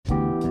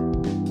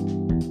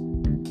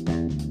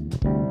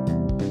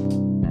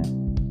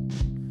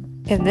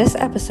In this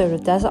episode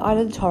of Desert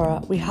Island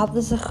Torah, we have the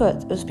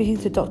zechut of speaking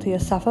to Dr.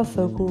 Yosefa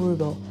Fogel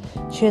Wruble.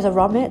 She is a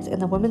Ramit in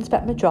the Women's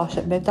Bet Midrash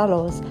at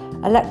Migdal Oz,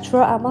 a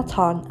lecturer at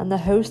Matan, and the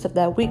host of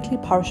their weekly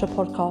Parasha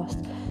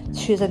podcast.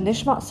 She is a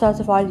Nishmat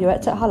certified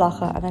Yoetzet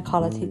Halacha and a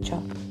Kala teacher.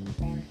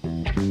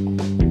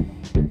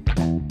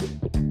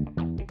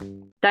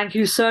 Thank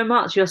you so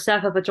much,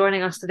 Yosefa, for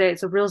joining us today.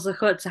 It's a real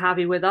zechut to have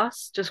you with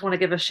us. Just want to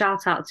give a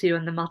shout out to you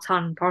in the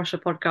Matan Parasha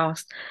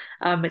podcast.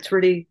 It's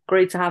really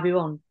great to have you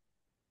on.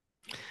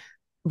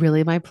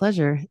 Really, my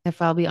pleasure.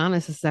 If I'll be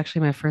honest, this is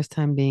actually my first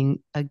time being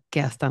a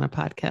guest on a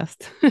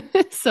podcast.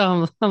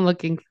 So I'm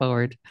looking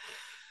forward.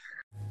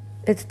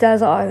 It's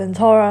Desert Island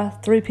Torah,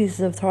 3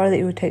 pieces of Torah that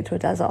you would take to a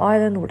desert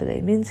island. What do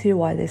they mean to you?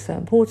 Why are they so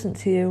important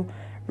to you?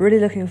 Really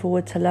looking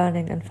forward to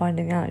learning and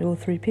finding out your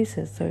 3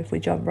 pieces. So if we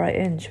jump right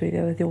in, should we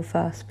go with your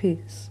first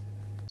piece?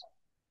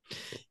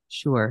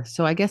 Sure.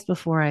 So I guess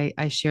before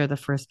I share the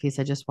first piece,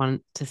 I just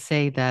want to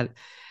say that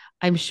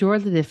I'm sure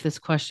that if this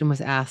question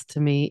was asked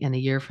to me in a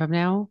year from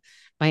now,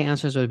 my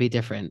answers would be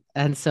different.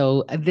 And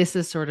so this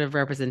is sort of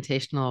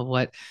representational of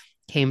what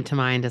came to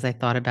mind as I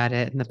thought about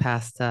it in the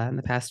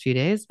past few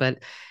days.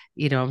 But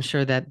I'm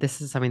sure that this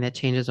is something that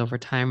changes over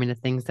time, and the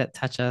things that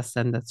touch us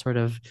and that sort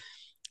of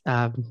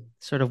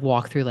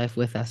walk through life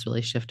with us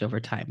really shift over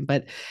time.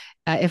 But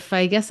if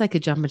I guess I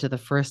could jump into the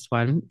first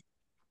one,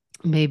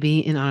 maybe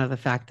in honor of the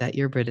fact that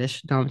you're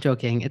British. No, I'm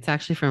joking. It's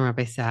actually from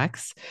Rabbi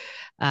Sachs.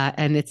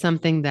 And it's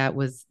something that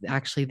was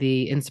actually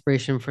the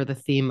inspiration for the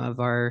theme of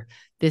our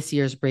this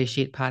year's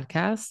Breshit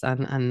podcast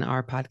on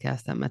our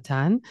podcast at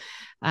Matan.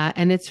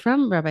 And it's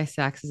from Rabbi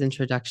Sachs's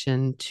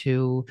introduction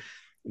to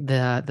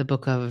the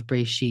book of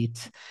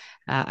Breshit.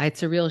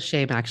 It's a real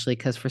shame, actually,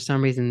 because for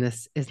some reason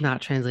this is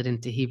not translated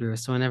into Hebrew.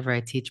 So whenever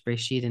I teach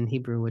Breshit in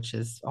Hebrew, which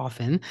is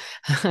often,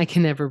 I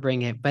can never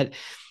bring it. But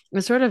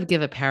I'll sort of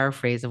give a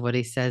paraphrase of what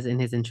he says in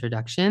his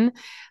introduction.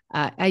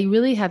 I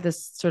really had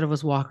this sort of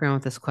was walking around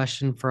with this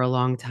question for a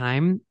long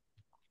time,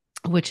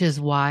 which is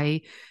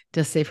why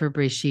does Sefer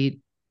Breshit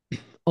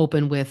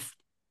open with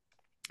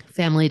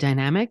family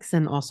dynamics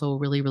and also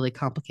really, really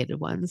complicated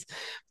ones?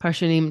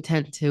 Parshanim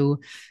tend to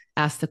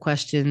ask the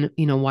question,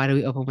 why do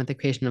we open with the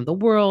creation of the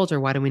world,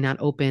 or why do we not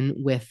open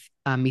with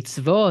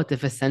mitzvot,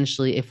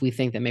 if we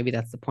think that maybe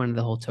that's the point of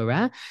the whole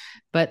Torah?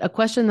 But a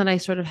question that I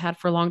sort of had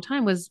for a long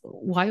time was,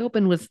 why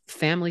open with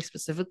family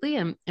specifically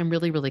and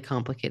really, really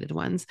complicated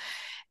ones?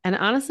 And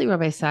honestly,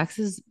 Rabbi Sachs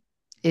is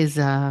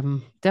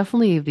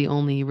definitely the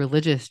only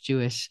religious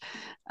Jewish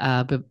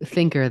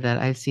thinker that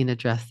I've seen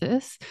address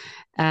this.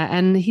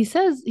 And he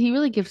says he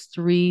really gives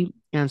 3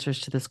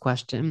 answers to this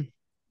question.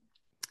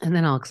 And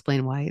then I'll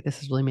explain why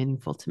this is really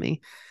meaningful to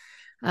me.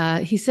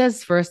 He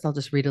says, first, I'll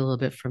just read a little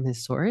bit from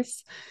his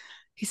source.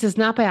 He says,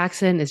 not by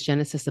accident is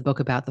Genesis a book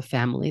about the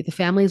family. The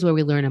family is where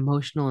we learn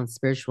emotional and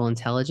spiritual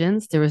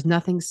intelligence. There is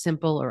nothing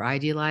simple or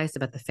idealized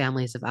about the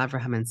families of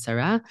Abraham and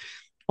Sarah.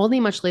 Only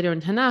much later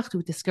in Tanakh do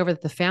we discover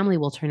that the family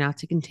will turn out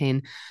to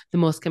contain the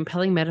most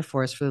compelling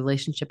metaphors for the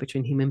relationship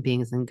between human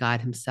beings and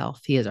God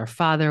himself. He is our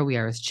father, we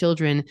are his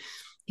children.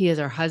 He is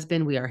our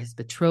husband, we are his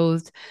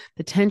betrothed.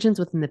 The tensions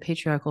within the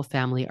patriarchal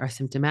family are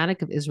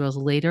symptomatic of Israel's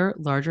later,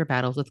 larger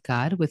battles with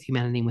God, with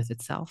humanity, and with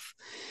itself.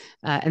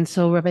 And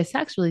so Rabbi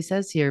Sachs really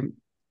says here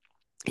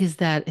is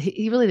that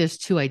there's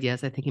 2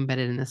 ideas, I think,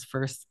 embedded in this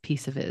first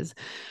piece of his,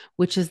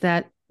 which is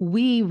that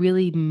we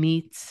really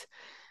meet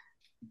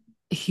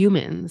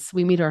humans,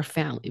 we meet our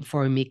family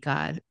before we meet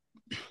God.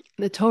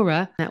 The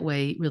Torah, that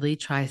way, really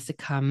tries to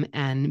come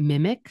and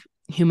mimic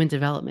human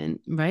development,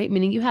 right?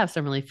 Meaning you have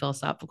some really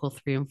philosophical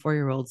 3 and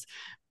 4-year-olds,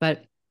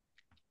 but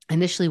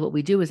initially what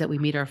we do is that we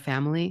meet our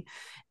family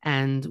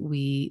and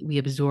we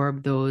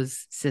absorb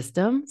those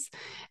systems.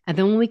 And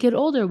then when we get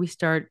older, we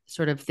start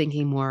sort of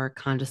thinking more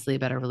consciously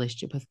about our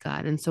relationship with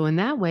God. And so in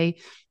that way,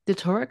 the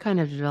Torah kind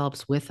of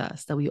develops with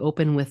us, that we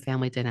open with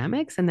family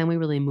dynamics, and then we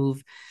really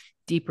move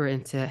deeper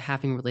into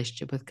having a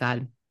relationship with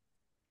God.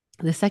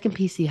 The second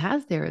piece he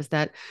has there is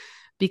that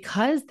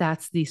because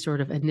that's the sort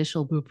of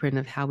initial blueprint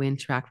of how we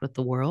interact with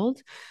the world,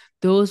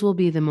 those will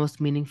be the most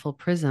meaningful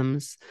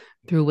prisms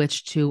through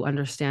which to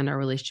understand our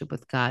relationship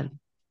with God.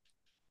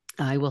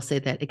 I will say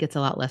that it gets a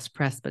lot less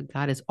press, but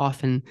God is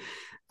often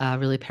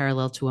really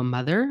parallel to a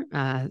mother,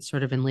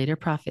 sort of in later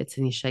prophets,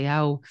 in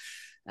Yeshayahu,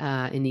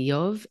 in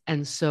Eov.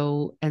 And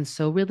so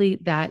really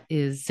that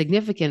is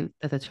significant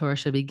that the Torah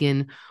should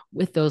begin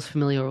with those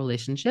familial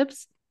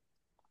relationships.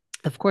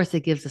 Of course,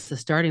 it gives us a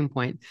starting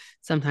point,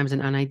 sometimes an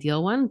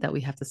unideal one that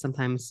we have to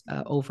sometimes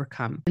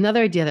overcome.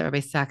 Another idea that Rabbi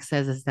Sachs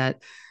says is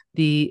that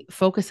the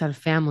focus on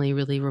family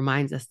really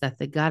reminds us that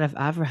the God of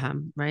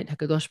Abraham, right,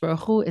 HaKadosh Baruch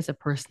Hu, is a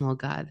personal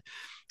God.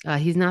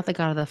 He's not the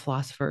God of the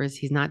philosophers.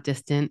 He's not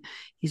distant.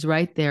 He's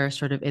right there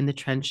sort of in the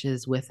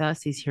trenches with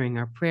us. He's hearing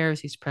our prayers.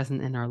 He's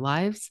present in our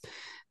lives.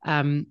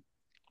 And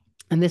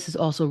this is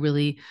also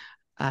really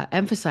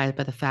emphasized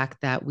by the fact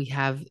that we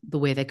have the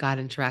way that God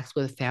interacts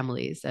with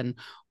families and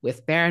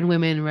with barren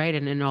women, right?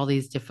 And in all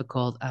these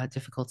difficult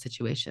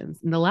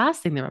situations. And the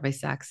last thing that Rabbi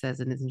Sachs says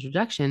in his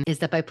introduction is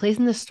that by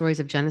placing the stories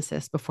of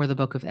Genesis before the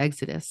book of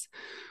Exodus,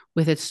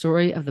 with its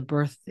story of the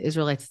birth of the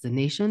Israelites as a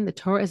nation, the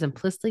Torah is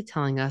implicitly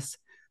telling us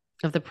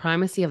of the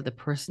primacy of the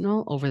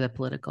personal over the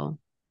political.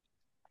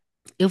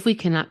 If we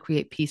cannot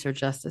create peace or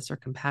justice or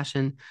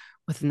compassion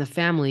within the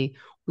family,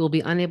 we will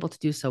be unable to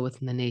do so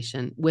within the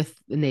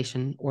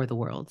nation, or the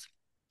world.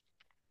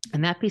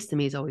 And that piece to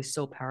me is always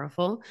so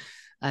powerful,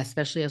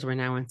 especially as we're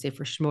now in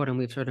Sefer Shemot and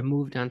we've sort of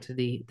moved onto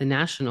the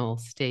national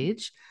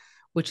stage,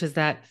 which is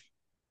that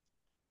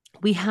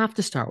we have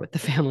to start with the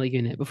family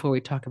unit before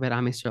we talk about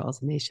Am Yisrael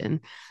as a nation.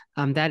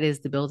 That is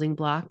the building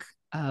block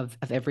of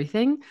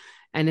everything.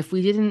 And if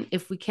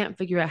we can't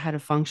figure out how to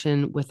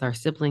function with our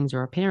siblings or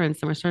our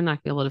parents, then we're certainly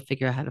not going to be able to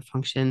figure out how to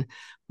function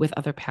with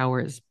other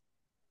powers.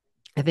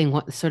 I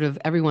think sort of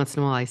every once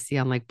in a while I see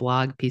on like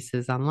blog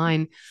pieces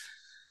online,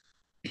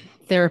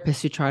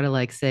 therapists who try to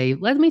like say,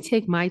 let me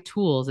take my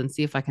tools and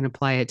see if I can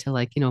apply it to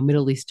like,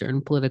 Middle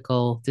Eastern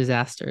political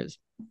disasters.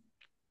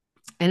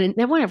 And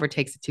no one ever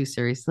takes it too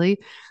seriously.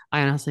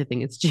 I honestly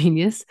think it's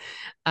genius.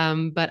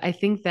 But I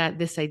think that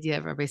this idea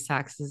of Rabbi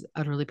Sachs is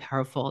utterly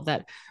powerful,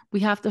 that we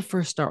have to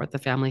first start with the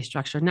family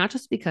structure, not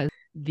just because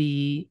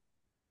the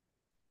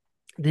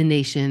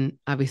nation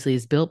obviously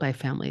is built by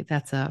family.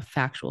 That's a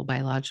factual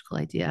biological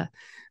idea,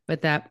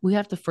 but that we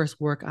have to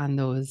first work on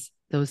those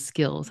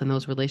skills and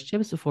those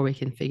relationships before we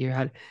can figure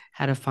out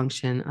how to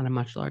function on a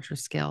much larger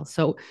scale.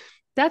 So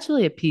that's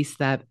really a piece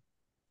that,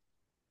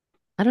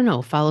 I don't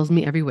know, follows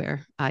me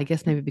everywhere. I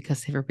guess maybe because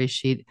Sefer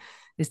Bereshit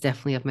is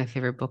definitely of my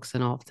favorite books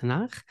in all of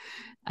Tanakh,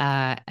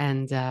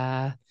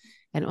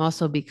 and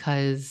also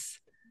because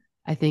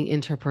I think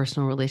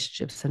interpersonal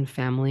relationships and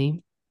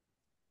family,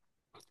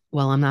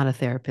 while I'm not a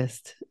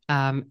therapist,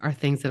 are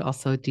things that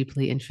also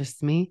deeply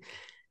interest me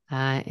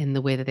in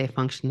the way that they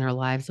function in our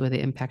lives, the way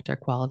they impact our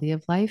quality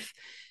of life.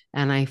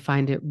 And I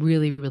find it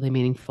really, really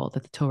meaningful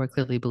that the Torah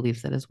clearly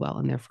believes that as well,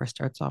 and therefore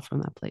starts off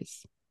from that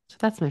place. So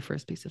that's my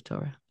first piece of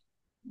Torah.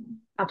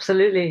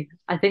 Absolutely.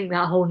 I think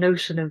that whole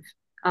notion of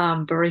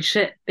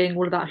Bereshit being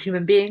all about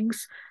human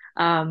beings,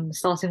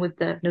 starting with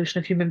the notion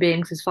of human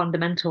beings is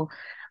fundamental.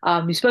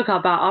 You spoke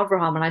about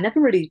Abraham,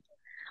 and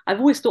I've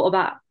always thought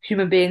about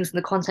human beings in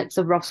the context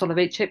of Rav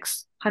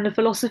Soloveitchik's kind of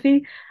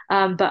philosophy.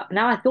 But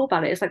now I thought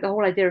about it, it's like the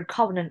whole idea of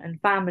covenant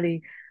and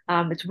family.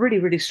 It's really,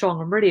 really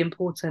strong and really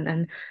important.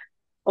 And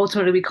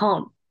ultimately, we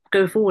can't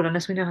go forward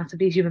unless we know how to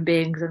be human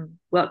beings and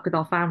work with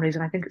our families.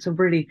 And I think it's a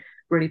really,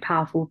 really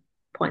powerful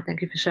point.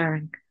 Thank you for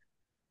sharing.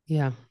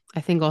 Yeah.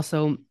 I think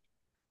also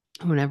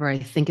whenever I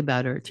think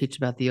about or teach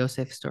about the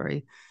Yosef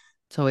story,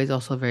 it's always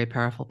also a very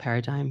powerful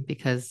paradigm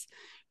because,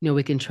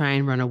 we can try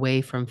and run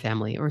away from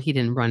family, or he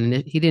didn't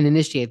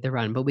initiate the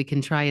run, but we can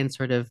try and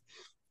sort of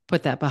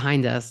put that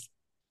behind us.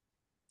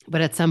 But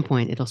at some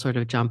point, it'll sort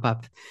of jump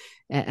up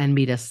and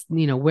meet us,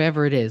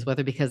 wherever it is,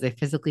 whether because they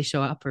physically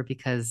show up or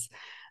because,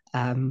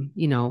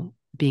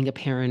 being a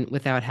parent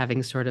without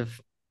having sort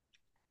of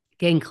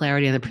gained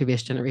clarity in the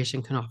previous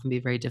generation can often be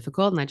very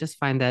difficult. And I just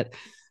find that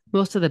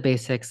most of the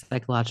basic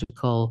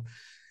psychological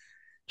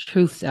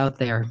truths out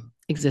there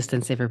exist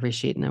in Sefer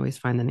Bereshit, and I always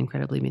find that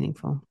incredibly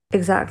meaningful.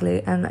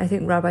 Exactly, and I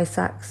think Rabbi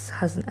Sachs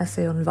has an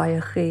essay on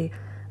Vayechi,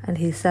 and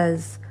he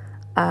says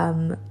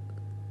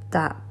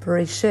that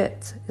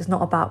Bereshit is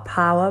not about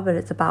power, but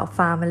it's about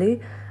family,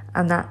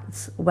 and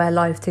that's where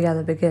life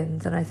together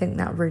begins. And I think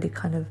that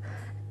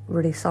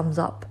really sums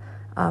up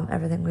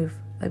everything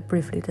we've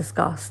briefly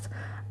discussed.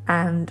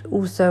 And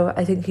also,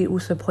 I think he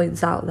also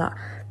points out that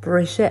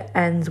Bereshit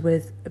ends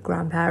with the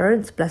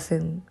grandparents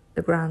blessing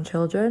the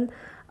grandchildren.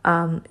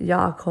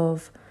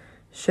 Yaakov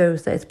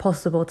shows that it's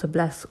possible to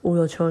bless all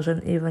your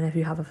children even if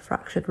you have a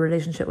fractured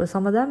relationship with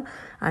some of them,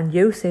 and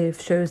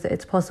Yosef shows that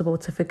it's possible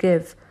to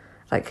forgive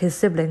his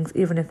siblings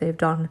even if they've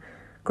done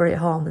great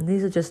harm. And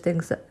these are just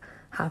things that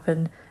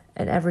happen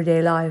in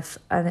everyday life,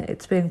 and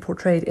it's being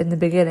portrayed in the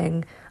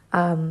beginning,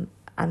 and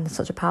it's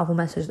such a powerful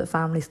message that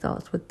family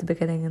starts with the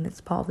beginning and it's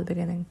part of the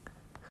beginning.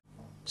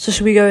 So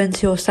should we go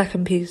into your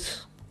second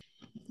piece?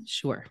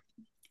 Sure.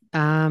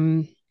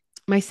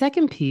 My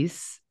second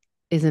piece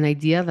is an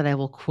idea that I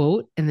will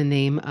quote in the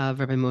name of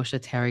Rabbi Moshe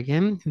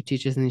Taragim, who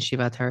teaches in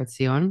Yeshivat Har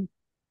Etzion.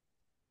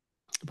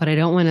 But I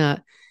don't want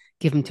to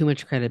give him too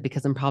much credit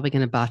because I'm probably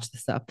going to botch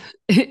this up.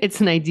 It's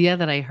an idea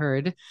that I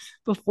heard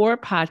before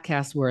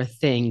podcasts were a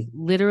thing.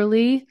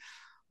 Literally,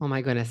 oh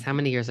my goodness, how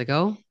many years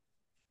ago?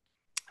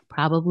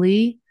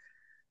 Probably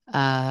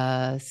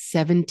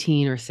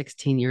 17 or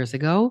 16 years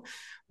ago,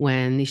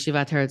 when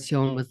Yeshivat Har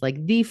Etzion was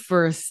like the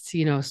first,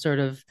 sort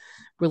of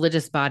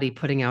religious body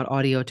putting out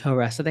audio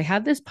Torah. So they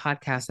had this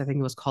podcast, I think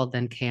it was called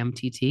then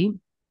KMTT.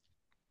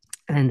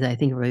 And I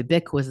think Rabbi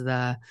Bick was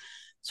the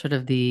sort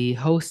of the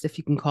host, if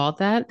you can call it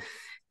that.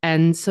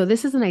 And so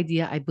this is an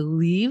idea I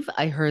believe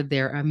I heard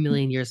there a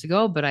million years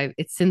ago, but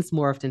it's since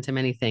morphed into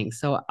many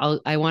things. So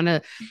I want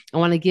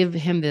to give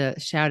him the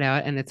shout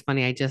out. And it's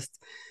funny, I just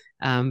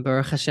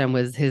Baruch Hashem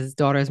was his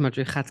daughter's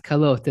madrichat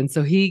kalot, and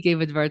so he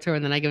gave a dvar Torah,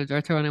 and then I gave a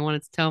dvar Torah, and I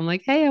wanted to tell him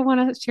like, hey, I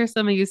want to share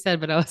something you said,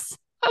 but I was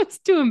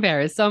too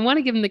embarrassed, so I want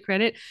to give him the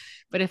credit.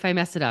 But if I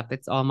mess it up,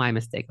 it's all my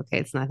mistake. Okay,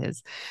 it's not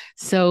his.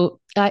 So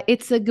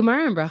it's a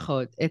Gemara in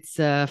Brachot. It's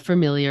a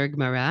familiar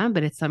Gemara,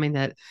 but it's something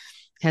that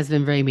has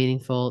been very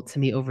meaningful to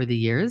me over the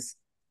years.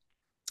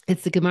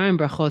 It's the Gemara in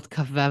Brachot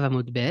Kavav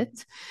Amud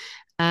Bet.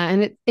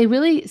 And it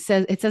really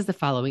says the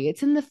following.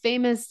 It's in the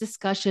famous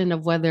discussion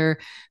of whether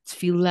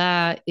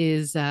tefillah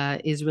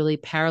is really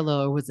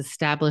parallel or was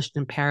established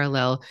in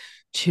parallel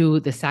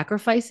to the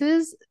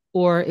sacrifices,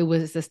 or it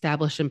was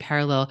established in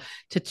parallel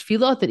to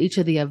tefillot that each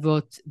of the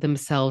avot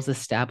themselves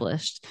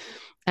established.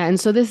 And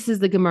so this is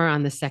the Gemara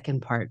on the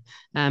second part.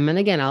 And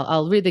again,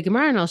 I'll read the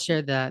Gemara and I'll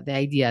share the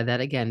idea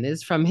that again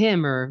is from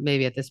him, or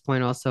maybe at this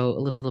point also a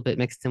little bit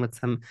mixed in with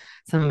some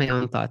of my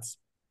own thoughts.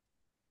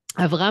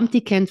 אברהם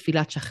תיקן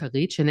תפילת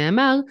שחרית,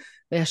 שנאמר,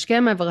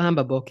 וישכם אברהם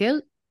בבוקר,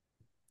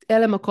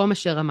 אל המקום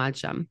אשר עמד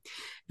שם.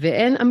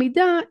 ואין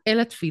עמידה אל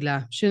התפילה,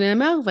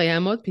 שנאמר,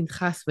 ויעמוד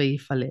פנחס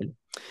ויפלל.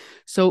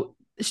 So,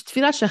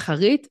 תפילת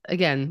שחרית,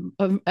 again,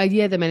 an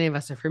idea that many of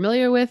us are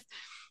familiar with,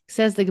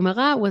 says the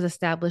Gemara was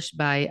established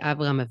by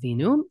Avraham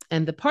Avinu,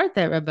 and the part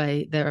that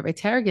Rabbi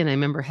Taragin, I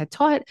remember, had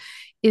taught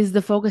is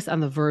the focus on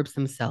the verbs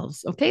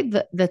themselves. Okay,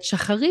 that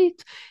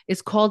shacharit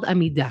is called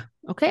Amidah.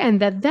 Okay, and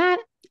that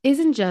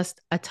isn't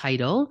just a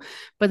title,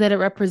 but that it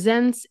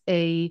represents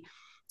an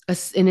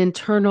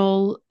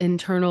internal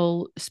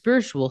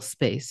spiritual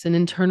space, an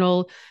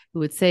internal, we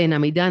would say, an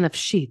Amidah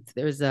nafshit.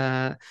 There's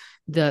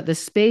the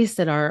space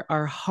that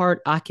our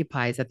heart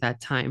occupies at that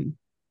time.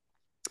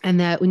 And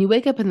that when you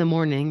wake up in the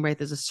morning, right,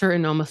 there's a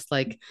certain almost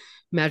like,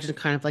 imagine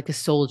kind of like a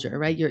soldier,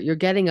 right? You're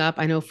getting up.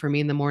 I know for me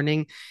in the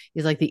morning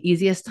is like the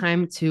easiest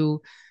time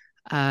to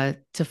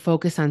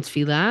focus on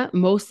tefillah,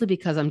 mostly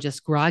because I'm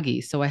just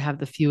groggy. So I have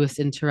the fewest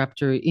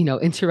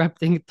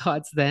interrupting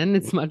thoughts then.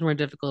 It's much more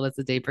difficult as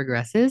the day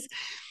progresses.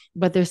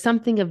 But there's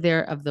something of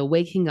the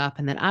waking up,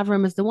 and that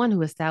Avram is the one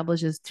who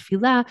establishes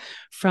tefillah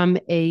from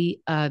a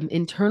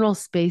internal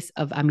space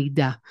of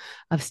amidah,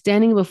 of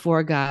standing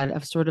before God,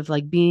 of sort of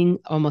like being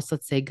almost,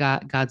 let's say,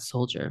 God's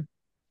soldier.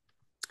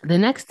 The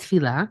next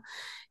tefillah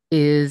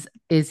is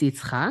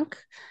Yitzchak,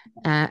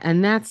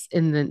 and that's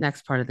in the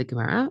next part of the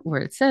Gemara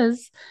where it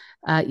says,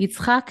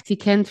 יצחק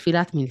תיקן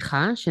תפילת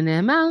מנחה,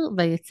 שנאמר,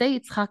 ויצא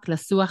יצחק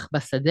לסוח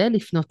בשדה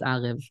לפנות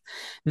ערב,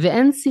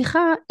 ואין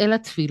שיחה אלא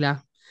תפילה.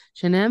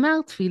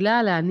 שנאמר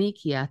תפילה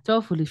להעניק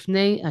יעטוף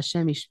ולפני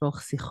השם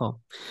ישפוך שיחו.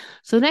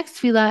 So the next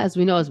tefillah, as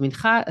we know, is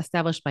mincha,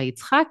 established by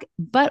Yitzchak,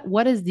 but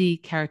what is the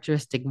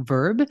characteristic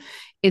verb?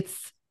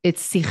 It's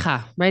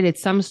sicha, right?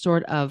 It's some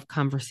sort of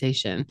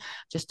conversation.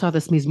 Just taught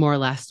this mizmor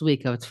last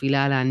week of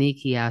tefillah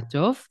להעניק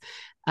יעטוף.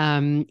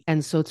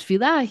 And so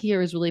tefillah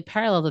here is really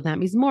parallel to that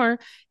mizmor,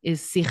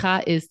 is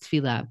sicha is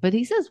tefillah. But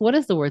he says, what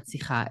is the word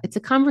sicha? It's a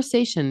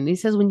conversation. And he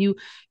says, when you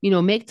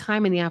make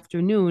time in the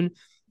afternoon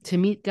to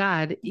meet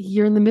God,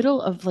 you're in the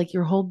middle of like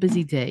your whole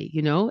busy day,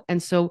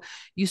 And so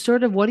you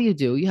sort of, what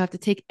do? You have to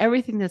take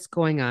everything that's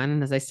going on.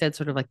 And as I said,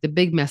 sort of like the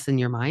big mess in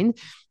your mind,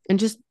 and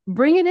just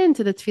bring it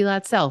into the tefillah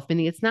itself.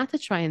 Meaning it's not to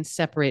try and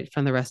separate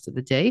from the rest of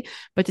the day,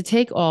 but to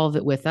take all of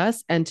it with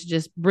us and to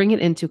just bring it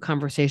into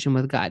conversation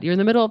with God. You're in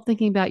the middle of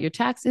thinking about your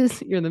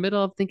taxes. You're in the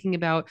middle of thinking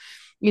about,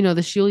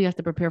 the shul you have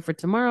to prepare for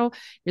tomorrow.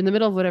 You're in the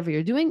middle of whatever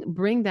you're doing.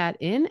 Bring that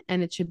in,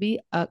 and it should be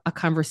a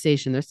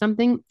conversation. There's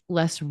something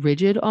less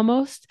rigid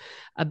almost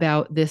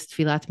about this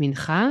tefillat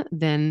mincha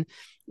than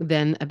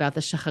about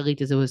the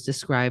shacharit as it was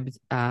described,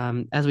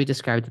 as we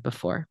described it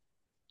before.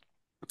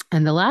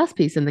 And the last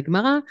piece in the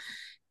Gemara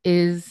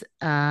is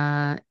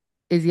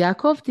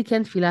יעקב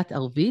תיקן תפילת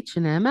ערבית,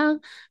 שנאמר,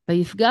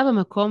 ויפגע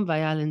במקום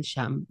וילן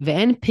שם,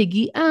 ואין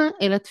פגיעה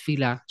אלא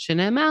תפילה,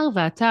 שנאמר,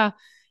 ואתה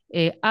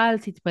אל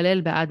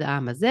תתפלל בעד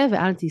העם הזה,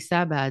 ואל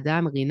תישא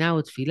בעדם רינה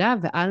ותפילה,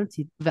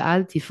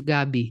 ואל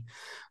תפגע בי.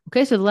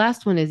 Okay, so the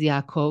last one is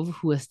Yaakov,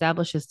 who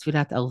establishes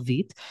Tfilat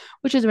Arvit,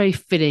 which is very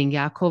fitting.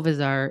 Yaakov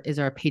is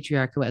our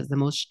patriarch who has the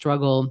most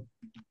struggle.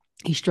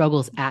 He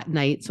struggles at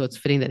night, so it's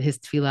fitting that his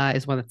tefillah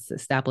is one that's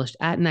established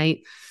at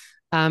night.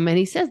 And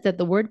he says that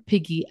the word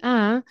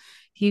pigi'ah,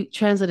 he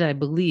translated, I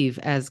believe,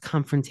 as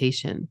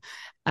confrontation.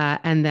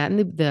 And that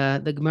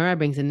the Gemara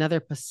brings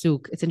another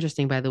pasuk. It's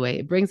interesting, by the way.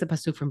 It brings a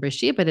pasuk from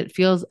Bereshit, but it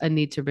feels a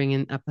need to bring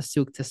in a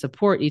pasuk to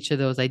support each of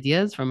those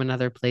ideas from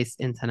another place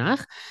in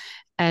Tanakh.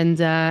 And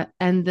the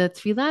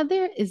tefillah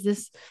there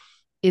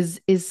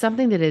is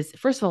something that is,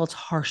 first of all, it's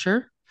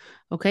harsher.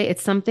 Okay,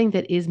 it's something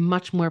that is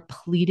much more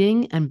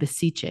pleading and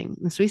beseeching.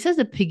 And so he says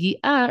that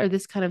pigi'ah, or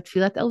this kind of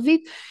tefillat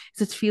elvit,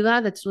 is a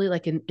tefillah that's really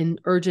like an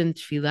urgent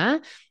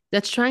tefillah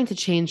that's trying to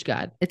change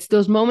God. It's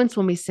those moments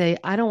when we say,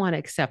 I don't want to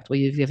accept what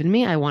you've given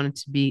me. I want it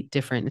to be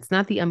different. It's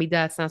not the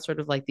amidah. It's not sort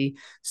of like the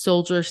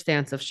soldier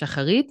stance of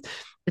shacharit.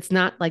 It's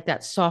not like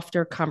that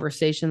softer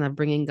conversation of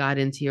bringing God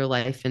into your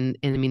life in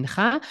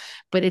mincha,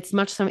 but it's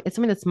something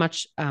that's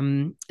much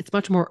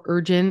more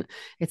urgent.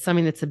 It's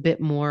something that's a bit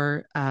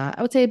more,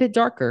 I would say, a bit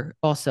darker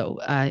also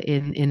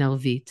in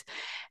Elvit.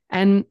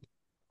 And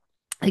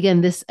again,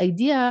 this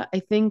idea, I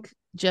think,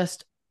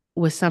 just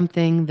was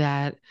something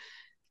that,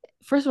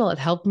 first of all, it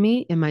helped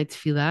me in my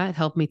tefillah. It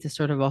helped me to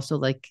sort of also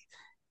like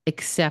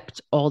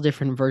accept all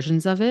different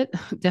versions of it.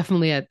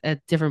 Definitely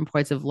at different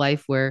points of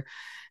life where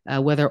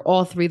whether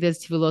all three of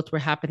these tefillot were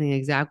happening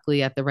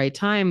exactly at the right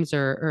times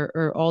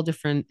or all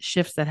different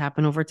shifts that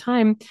happen over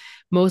time.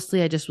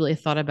 Mostly, I just really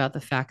thought about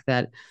the fact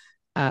that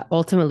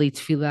ultimately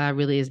tefillah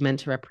really is meant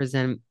to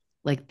represent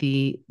like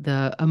the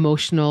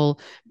emotional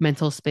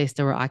mental space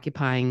that we're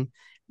occupying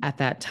at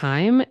that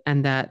time,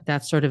 and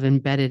that's sort of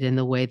embedded in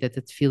the way that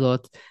the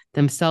tefillot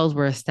themselves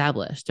were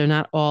established. They're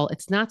not all,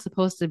 it's not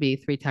supposed to be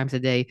three times a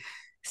day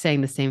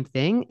saying the same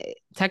thing.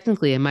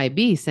 Technically it might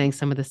be saying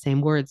some of the same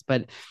words,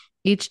 but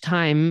each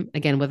time,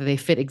 again, whether they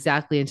fit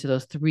exactly into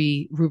those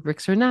three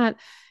rubrics or not,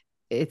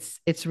 it's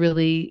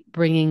really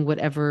bringing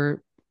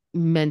whatever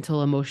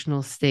mental,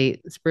 emotional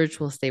state,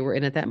 spiritual state we're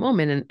in at that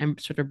moment, and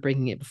sort of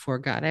bringing it before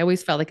God. I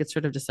always felt like it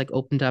sort of just like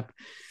opened up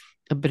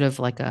a bit of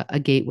like a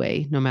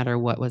gateway, no matter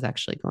what was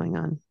actually going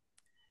on.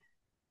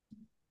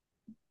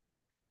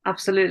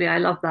 Absolutely, I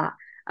love that.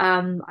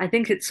 I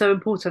think it's so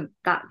important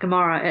that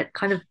Gemara, it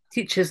kind of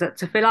teaches that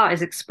tefillah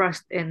is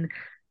expressed in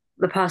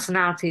the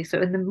personality.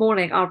 So in the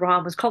morning,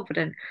 Abraham was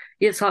confident,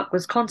 Yitzhak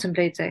was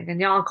contemplating, and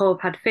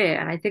Yaakov had fear.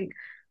 And I think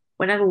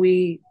whenever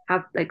we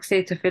have like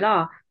say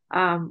tefillah,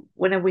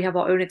 whenever we have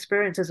our own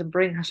experiences and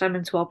bring Hashem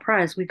into our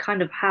prayers, we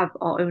kind of have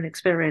our own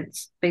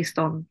experience based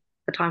on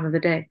the time of the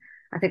day.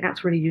 I think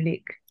that's really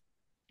unique.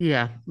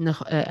 Yeah, no,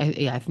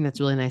 yeah, I think that's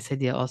a really nice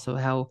idea. Also,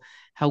 how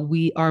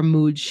we our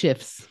mood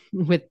shifts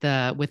with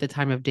the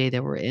time of day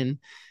that we're in.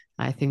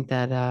 I think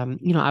that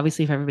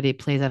obviously, if everybody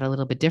plays out a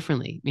little bit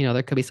differently,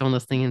 there could be someone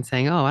listening and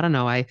saying, "Oh, I don't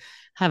know, I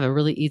have a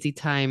really easy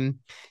time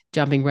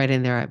jumping right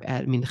in there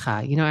at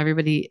mincha."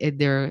 Everybody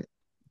their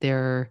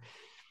their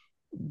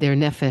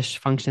nefesh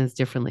functions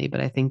differently, but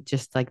I think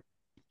just like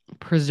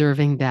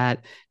preserving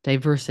that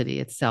diversity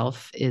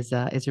itself is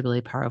a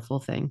really powerful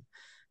thing.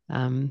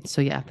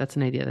 So yeah, that's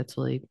an idea that's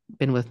really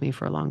been with me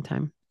for a long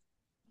time.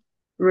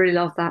 Really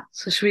love that.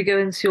 So should we go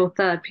into your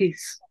third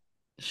piece?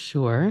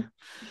 Sure.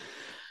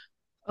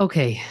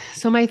 Okay.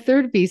 So my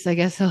third piece, I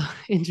guess I'll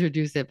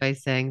introduce it by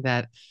saying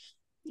that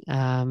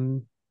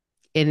um,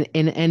 in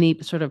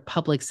any sort of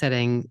public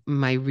setting,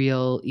 my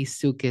real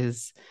isuk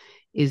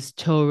is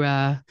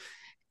Torah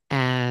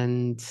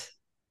and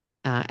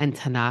and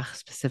Tanakh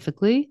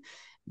specifically.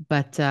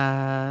 But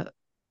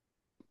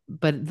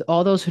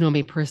all those who know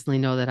me personally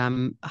know that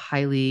I'm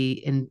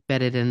highly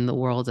embedded in the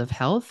world of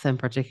health and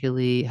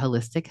particularly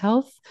holistic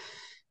health.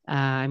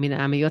 I mean,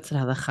 I'm a yotzat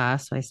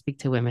halacha, so I speak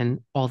to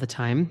women all the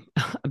time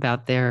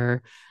about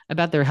their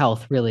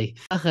health. Really,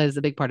 halacha is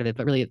a big part of it,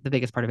 but really the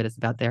biggest part of it is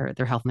about their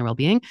health and their well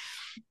being.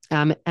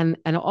 And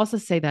I'll also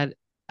say that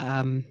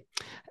um,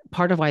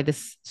 part of why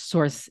this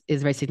source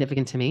is very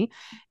significant to me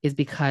is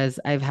because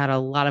I've had a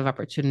lot of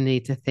opportunity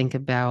to think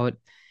about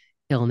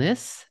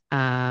illness.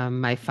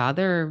 My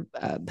father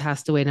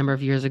passed away a number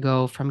of years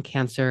ago from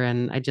cancer,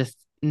 and I just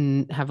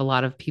have a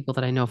lot of people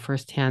that I know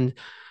firsthand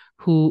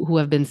who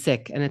have been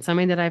sick, and it's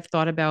something that I've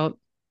thought about.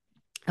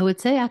 I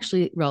would say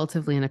actually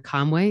relatively in a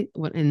calm way.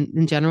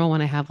 In general,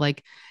 when I have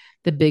like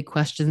the big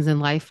questions in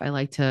life, I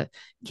like to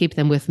keep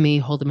them with me,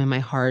 hold them in my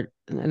heart,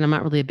 and I'm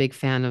not really a big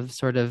fan of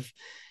sort of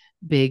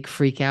big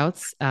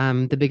freakouts.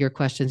 The bigger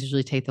questions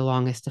usually take the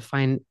longest to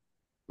find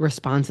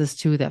responses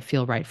to that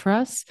feel right for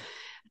us.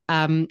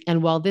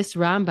 And while this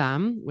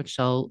Rambam, which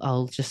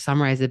I'll just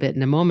summarize a bit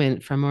in a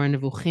moment from Moreh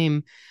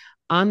Nevuchim,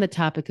 on the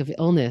topic of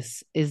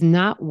illness, is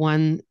not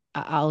one.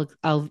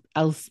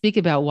 I'll speak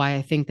about why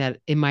I think that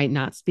it might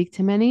not speak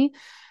to many.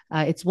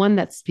 It's one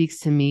that speaks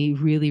to me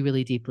really,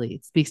 really deeply.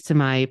 It speaks to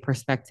my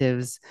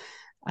perspectives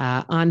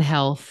on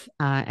health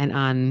and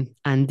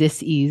on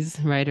dis-ease,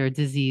 right, or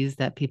disease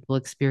that people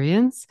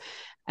experience.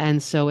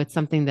 And so it's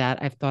something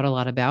that I've thought a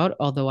lot about,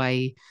 although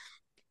I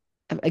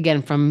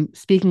again, from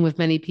speaking with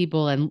many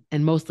people and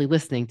mostly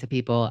listening to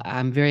people,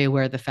 I'm very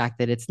aware of the fact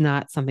that it's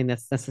not something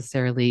that's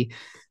necessarily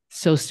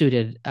so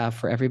suited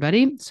for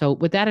everybody. So,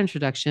 with that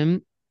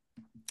introduction,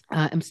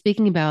 I'm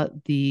speaking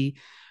about the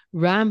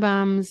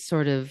Rambam's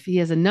sort of, he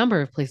has a number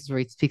of places where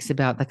he speaks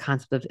about the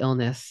concept of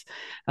illness.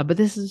 But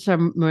this is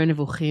from Moreh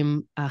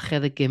Nevuchim,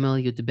 Chelik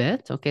Gimel Yud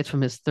Bet. Okay, it's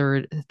from his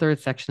third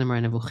section of Moreh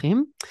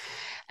Nevuchim.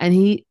 And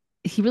he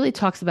really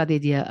talks about the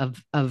idea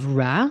of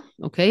Ra,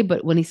 okay?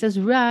 But when he says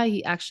Ra,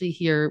 he actually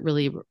here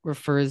really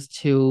refers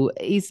to,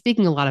 he's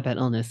speaking a lot about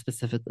illness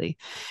specifically.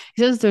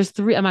 He says there's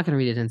three, I'm not going to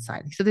read it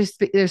inside. So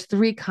there's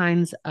three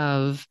kinds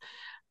of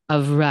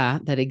Ra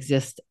that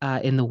exist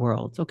in the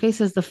world. Okay, he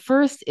says the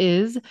first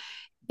is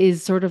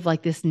sort of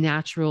like this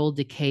natural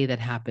decay that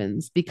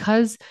happens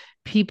because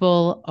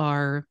people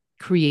are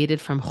created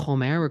from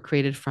chomer or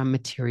created from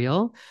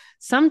material.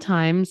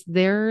 Sometimes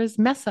there's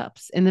mess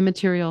ups in the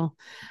material.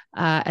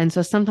 And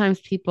so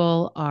sometimes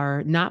people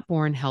are not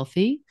born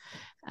healthy.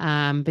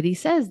 But he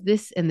says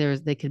this, and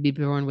they could be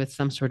born with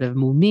some sort of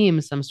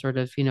mumim, some sort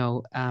of,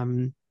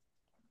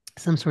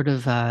 some sort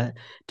of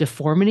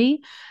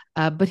deformity.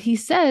 But he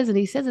says, and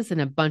he says this in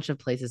a bunch of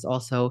places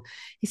also,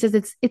 he says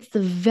it's the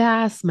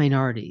vast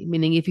minority,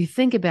 meaning if you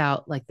think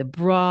about like the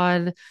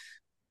broader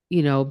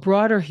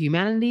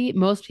humanity,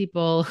 most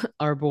people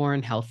are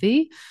born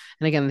healthy.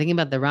 And again, I'm thinking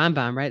about the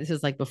Rambam, right? This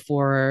is like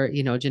before,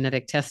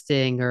 genetic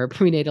testing or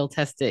prenatal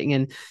testing.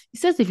 And he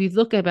says if you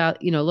look at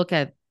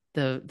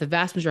the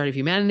vast majority of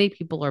humanity,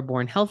 people are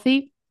born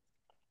healthy.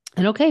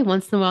 And okay,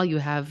 once in a while you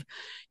have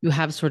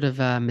sort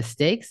of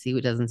mistakes.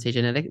 He doesn't say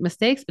genetic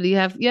mistakes, but you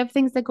have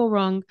things that go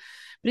wrong.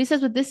 But he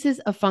says, but this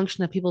is a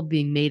function of people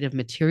being made of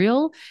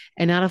material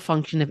and not a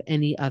function of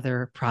any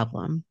other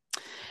problem.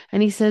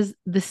 And he says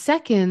the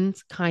second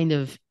kind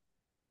of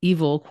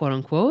evil, quote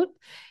unquote,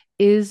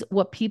 is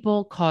what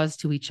people cause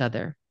to each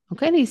other.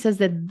 Okay. And he says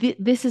that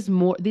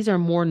these are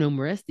more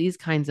numerous. These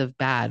kinds of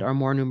bad are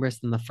more numerous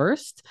than the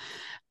first.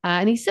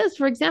 And he says,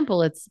 for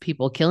example, it's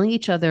people killing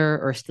each other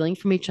or stealing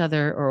from each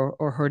other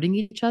or hurting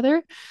each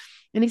other.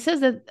 And he says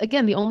that,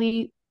 again, the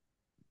only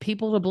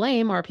people to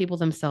blame are people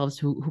themselves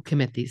who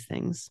commit these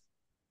things.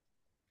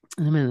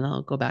 And a minute,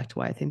 I'll go back to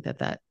why I think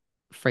that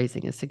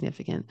phrasing is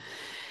significant.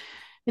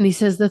 And he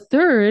says the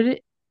third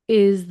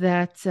is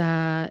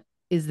the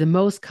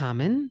most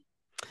common.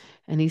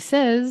 And he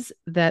says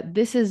that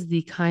this is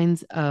the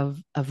kinds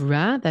of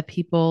ra that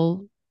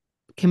people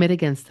commit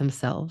against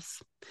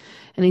themselves.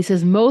 And he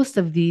says most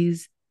of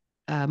these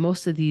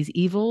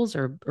evils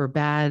or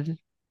bad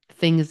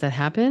things that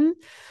happen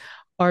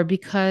are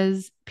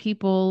because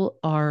people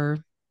are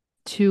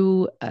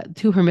too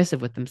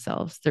permissive with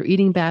themselves. They're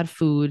eating bad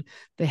food.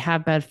 They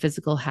have bad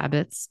physical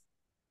habits,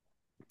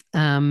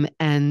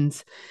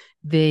 and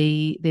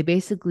they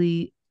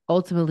basically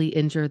ultimately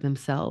injure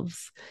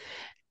themselves.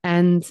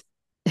 And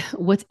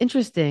what's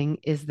interesting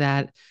is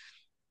that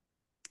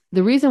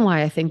the reason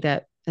why I think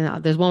that,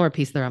 and there's one more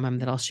piece of the Rambam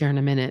that I'll share in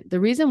a minute. The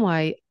reason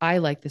why I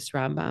like this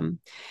Rambam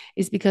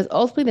is because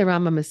ultimately the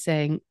Rambam is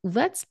saying,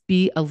 let's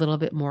be a little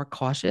bit more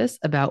cautious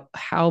about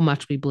how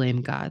much we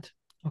blame God.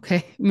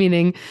 Okay.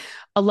 Meaning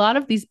a lot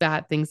of these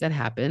bad things that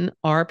happen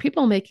are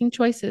people making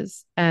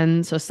choices.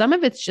 And so some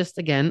of it's just,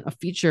 again, a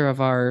feature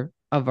of our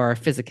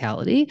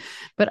physicality,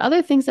 but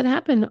other things that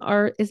happen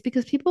is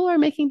because people are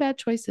making bad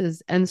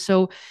choices. And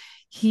so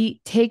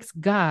he takes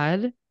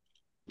God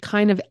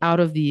kind of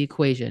out of the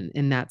equation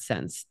in that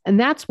sense. And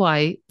that's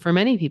why for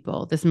many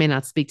people, this may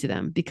not speak to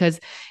them because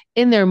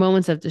in their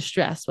moments of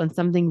distress, when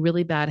something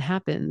really bad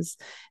happens,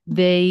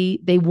 they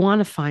want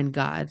to find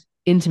God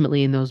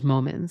intimately in those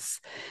moments.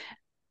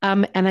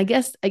 And I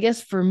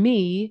guess for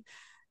me,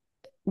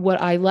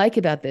 what I like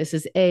about this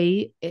is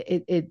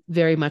it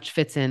very much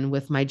fits in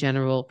with my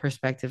general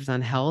perspectives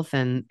on health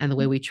and the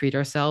way we treat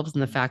ourselves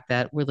and the fact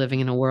that we're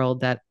living in a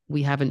world that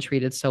we haven't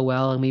treated so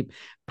well and we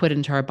put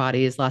into our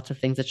bodies lots of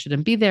things that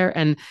shouldn't be there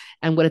and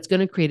what it's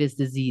going to create is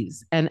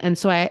disease and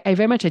so I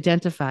very much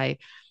identify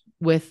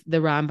with the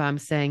Rambam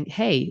saying,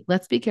 hey,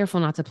 let's be careful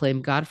not to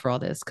blame God for all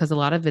this, because a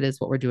lot of it is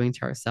what we're doing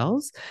to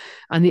ourselves.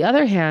 On the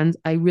other hand,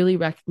 I really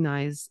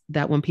recognize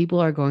that when people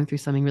are going through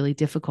something really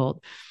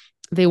difficult,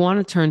 they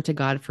want to turn to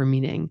God for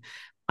meaning.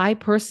 I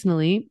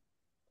personally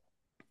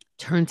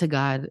turn to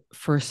God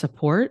for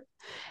support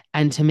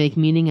and to make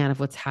meaning out of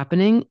what's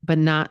happening, but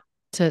not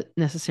to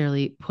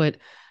necessarily put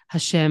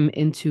Hashem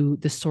into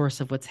the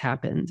source of what's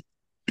happened.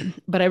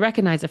 But I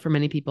recognize that for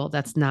many people,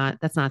 that's not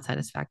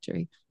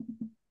satisfactory.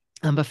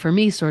 But for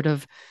me, sort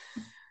of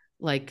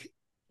like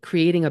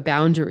creating a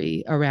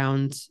boundary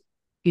around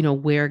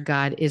where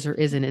God is or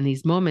isn't in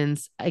these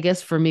moments, I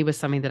guess for me was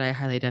something that I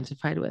highly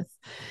identified with.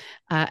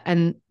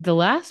 And the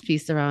last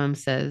piece the Rambam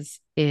says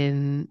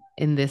in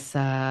this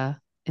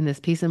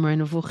piece in Moreh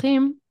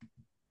Nevuchim,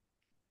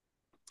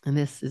 and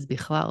this is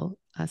Bichlal,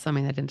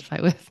 something I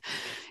identify with.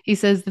 He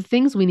says the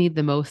things we need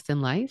the most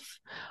in life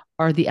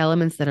are the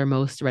elements that are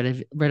most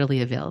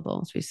readily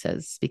available. So he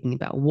says, speaking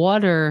about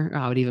water,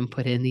 I would even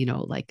put in,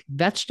 like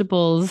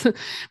vegetables. But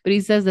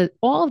he says that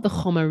all of the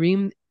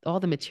chomarim,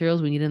 all the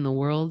materials we need in the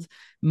world,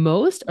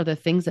 most are the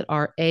things that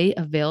are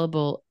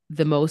available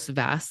the most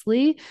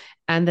vastly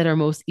and that are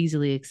most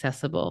easily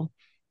accessible.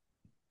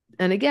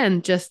 And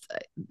again, just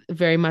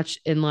very much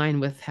in line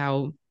with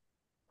how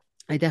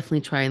I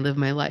definitely try and live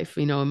my life.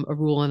 A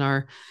rule in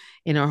our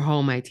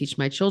home I teach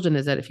my children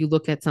is that if you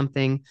look at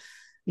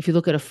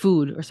a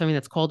food or something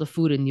that's called a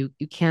food and you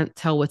can't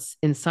tell what's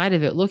inside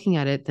of it looking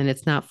at it, then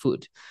it's not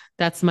food.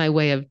 That's my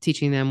way of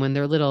teaching them when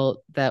they're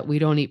little that we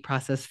don't eat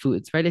processed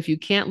foods, right? If you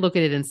can't look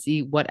at it and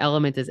see what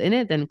element is in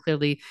it, then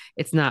clearly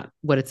it's not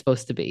what it's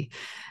supposed to be.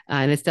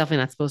 And it's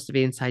definitely not supposed to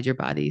be inside your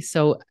body.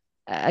 So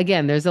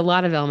again, there's a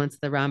lot of elements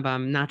of the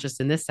Rambam, not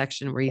just in this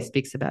section where he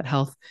speaks about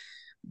health.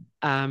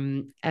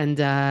 And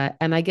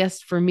I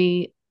guess for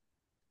me,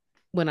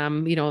 when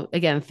I'm,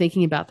 again,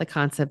 thinking about the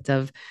concept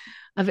of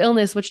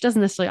illness, which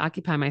doesn't necessarily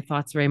occupy my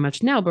thoughts very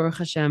much now, Baruch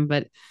Hashem,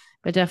 but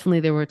definitely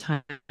there were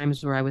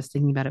times where I was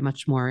thinking about it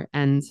much more.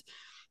 And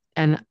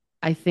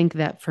I think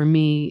that for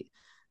me,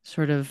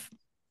 sort of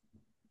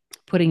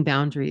putting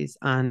boundaries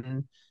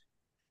on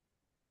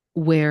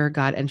where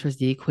God enters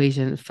the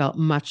equation felt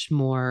much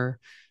more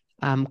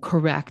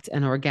correct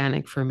and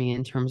organic for me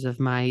in terms of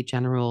my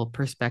general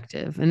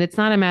perspective. And it's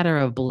not a matter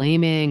of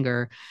blaming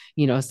or,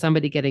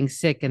 somebody getting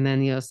sick and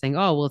then, saying,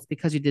 oh, well, it's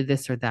because you did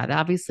this or that.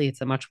 Obviously,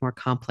 it's a much more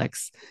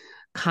complex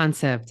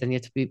concept and you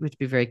have to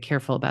be very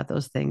careful about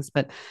those things.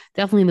 But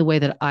definitely in the way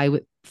that I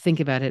would think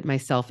about it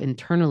myself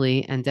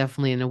internally, and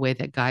definitely in a way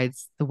that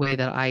guides the way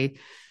that I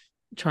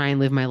try and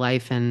live my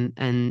life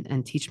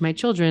and teach my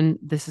children,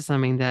 this is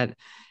something that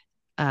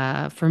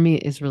for me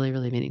is really,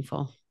 really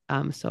meaningful.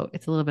 So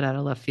it's a little bit out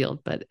of left field,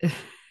 but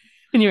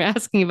when you're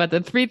asking about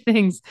the three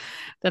things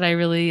that I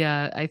really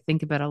I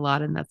think about a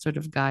lot and that sort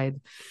of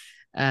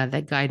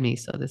that guide me.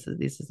 So this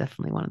is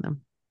definitely one of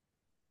them.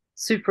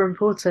 Super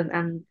important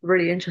and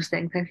really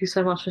interesting. Thank you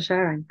so much for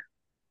sharing.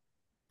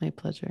 My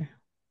pleasure.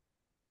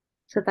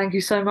 So thank you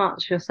so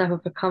much,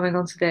 Yosefa, for coming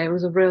on today. It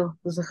was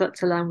a chut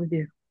to learn with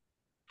you.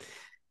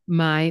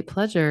 My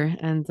pleasure,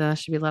 and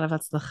should be a lot of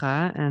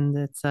atzlacha, and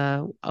it's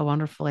a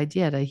wonderful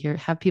idea to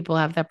have people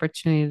have the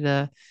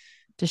opportunity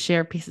to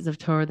share pieces of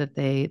Torah that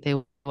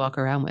they walk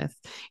around with.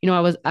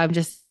 I'm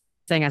just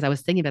saying, as I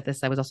was thinking about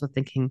this, I was also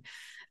thinking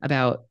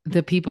about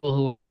the people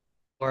who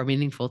are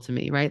meaningful to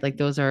me, right? Like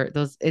those.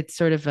 It's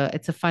sort of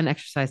it's a fun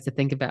exercise to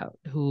think about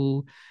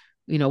who,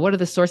 what are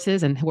the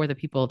sources and who are the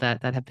people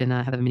that have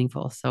been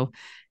meaningful. So,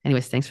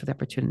 anyways, thanks for the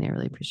opportunity. I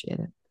really appreciate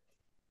it.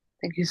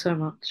 Thank you so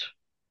much.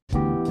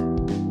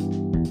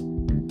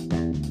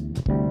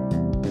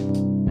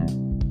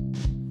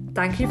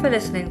 Thank you for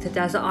listening to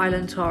Desert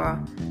Island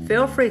Torah.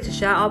 Feel free to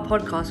share our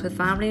podcast with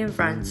family and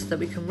friends so that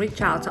we can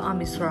reach out to Am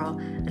Yisrael.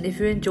 And if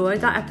you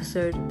enjoyed that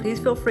episode, please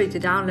feel free to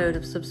download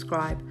and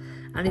subscribe.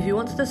 And if you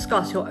want to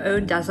discuss your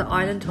own Desert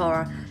Island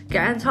Torah,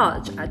 get in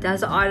touch at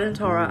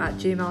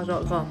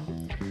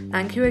desertislandtorah@gmail.com.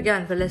 Thank you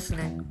again for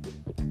listening.